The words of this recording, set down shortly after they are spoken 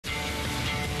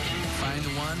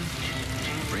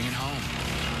fun, bring it home.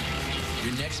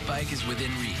 Your next bike is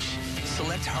within reach.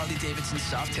 Select Harley-Davidson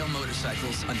Softail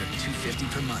motorcycles under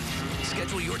 $250 per month.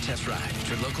 Schedule your test ride at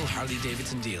your local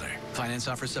Harley-Davidson dealer. Finance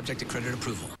offer subject to credit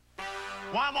approval.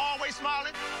 Why I'm always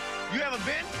smiling? You ever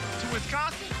been to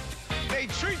Wisconsin? They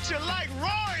treat you like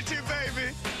royalty,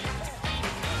 baby.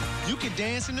 You can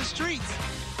dance in the streets.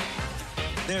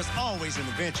 There's always an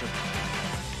adventure.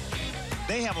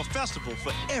 They have a festival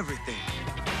for everything.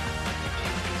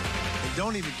 And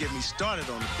don't even get me started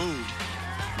on the food.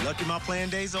 Lucky my playing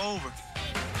days are over.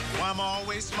 Why am I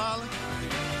always smiling?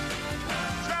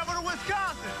 Travel to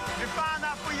Wisconsin and find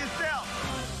out for yourself.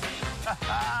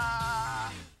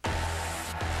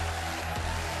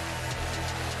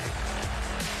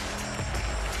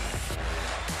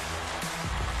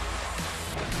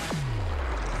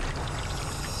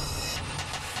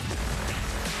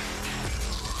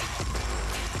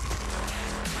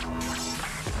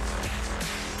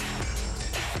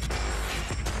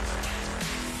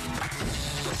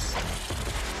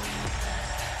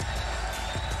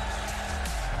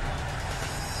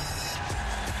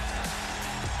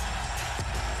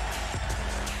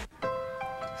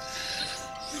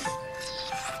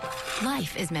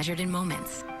 Life is measured in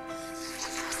moments.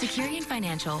 Securian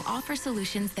Financial offers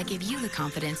solutions that give you the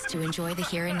confidence to enjoy the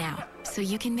here and now, so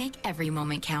you can make every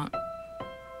moment count.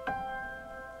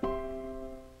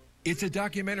 It's a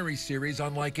documentary series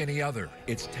unlike any other.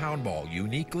 It's Town Ball,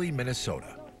 uniquely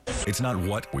Minnesota. It's not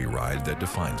what we ride that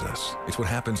defines us. It's what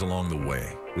happens along the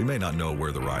way. We may not know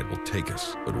where the ride will take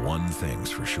us, but one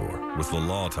thing's for sure. With the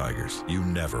Law Tigers, you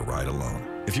never ride alone.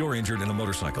 If you're injured in a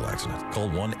motorcycle accident, call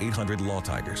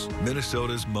 1-800-LAW-TIGERS.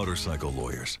 Minnesota's motorcycle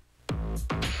lawyers.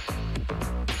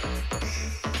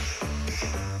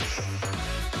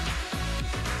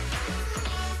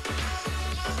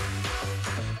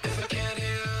 If I can't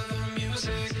hear the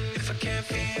music, if I can't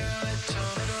feel it, turn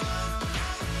it on.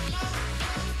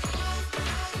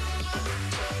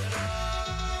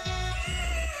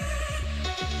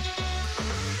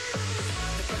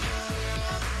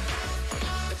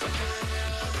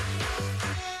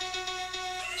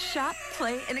 Shop,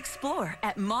 play, and explore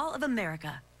at Mall of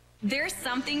America. There's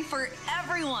something for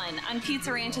everyone on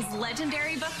Pizza Ranch's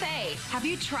legendary buffet. Have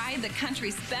you tried the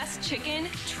country's best chicken?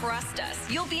 Trust us,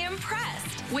 you'll be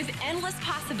impressed. With endless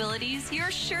possibilities,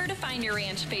 you're sure to find your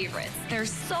ranch favorites.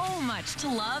 There's so much to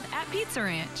love at Pizza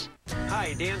Ranch.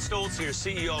 Hi, Dan Stoltz here,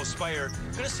 CEO of Spire.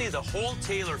 Going to see the whole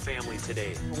Taylor family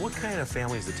today. What kind of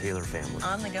family is the Taylor family?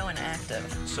 On the go and active.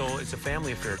 So it's a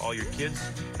family affair. All your kids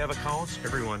have accounts?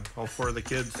 Everyone, all four of the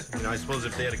kids. You know, I suppose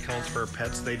if they had accounts for our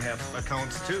pets, they'd have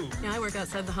accounts too. I work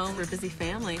outside the home. We're a busy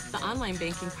family. The online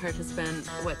banking part has been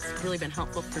what's really been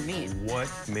helpful for me. What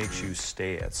makes you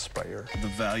stay at Spire? The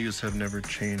values have never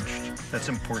changed. That's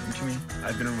important to me.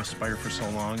 I've been with Spire for so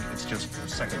long, it's just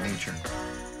second nature.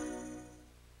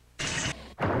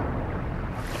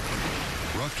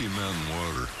 Rocky Mountain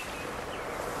water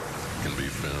can be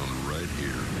found right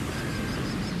here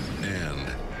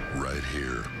and right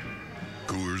here.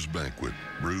 Coors Banquet,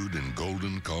 brewed in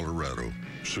Golden, Colorado,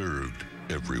 served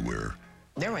everywhere.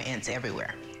 There were ants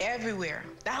everywhere, everywhere,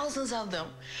 thousands of them.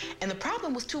 And the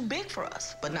problem was too big for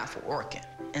us, but not for Orkin.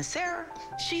 And Sarah,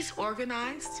 she's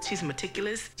organized, she's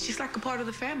meticulous, she's like a part of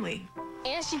the family.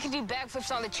 And she can do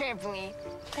backflips on the trampoline.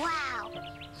 Wow.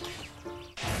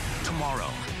 Tomorrow,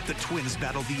 the Twins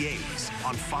battle the A's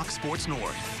on Fox Sports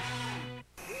North.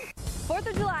 4th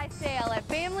of July sale at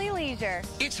Family Leisure.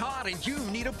 It's hot and you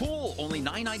need a pool. Only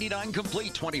 $9.99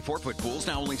 complete. 24-foot pools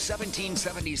now only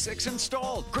 $17.76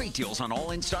 installed. Great deals on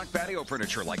all in-stock patio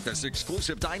furniture like this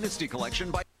exclusive Dynasty collection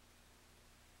by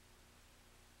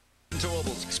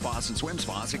Towables. Spas and swim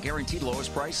spas at guaranteed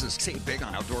lowest prices. Save big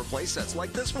on outdoor play sets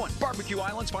like this one. Barbecue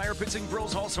islands, fire pits, and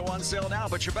grills also on sale now,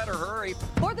 but you better hurry.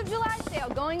 4th of July sale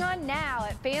going on now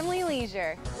at Family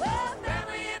Leisure. Well,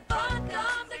 family and fun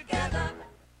come together.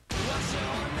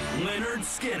 Leonard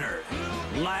Skinner,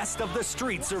 Last of the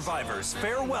Street Survivors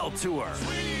Farewell Tour.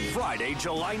 Friday,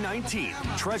 July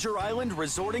 19th, Treasure Island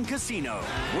Resort and Casino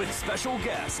with special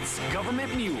guests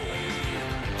Government Mule,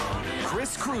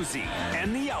 Chris Cruzy,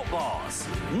 and the Outlaws.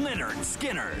 Leonard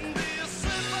Skinner.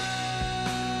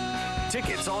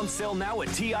 Tickets on sale now at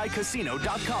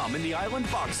TICasino.com in the Island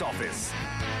box office.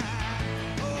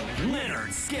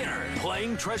 Leonard Skinner,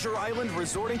 playing Treasure Island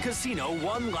Resort and Casino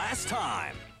one last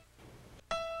time.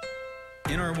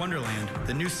 In our Wonderland,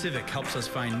 the new Civic helps us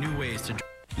find new ways to...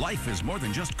 Life is more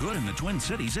than just good in the Twin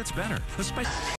Cities, it's better. Especially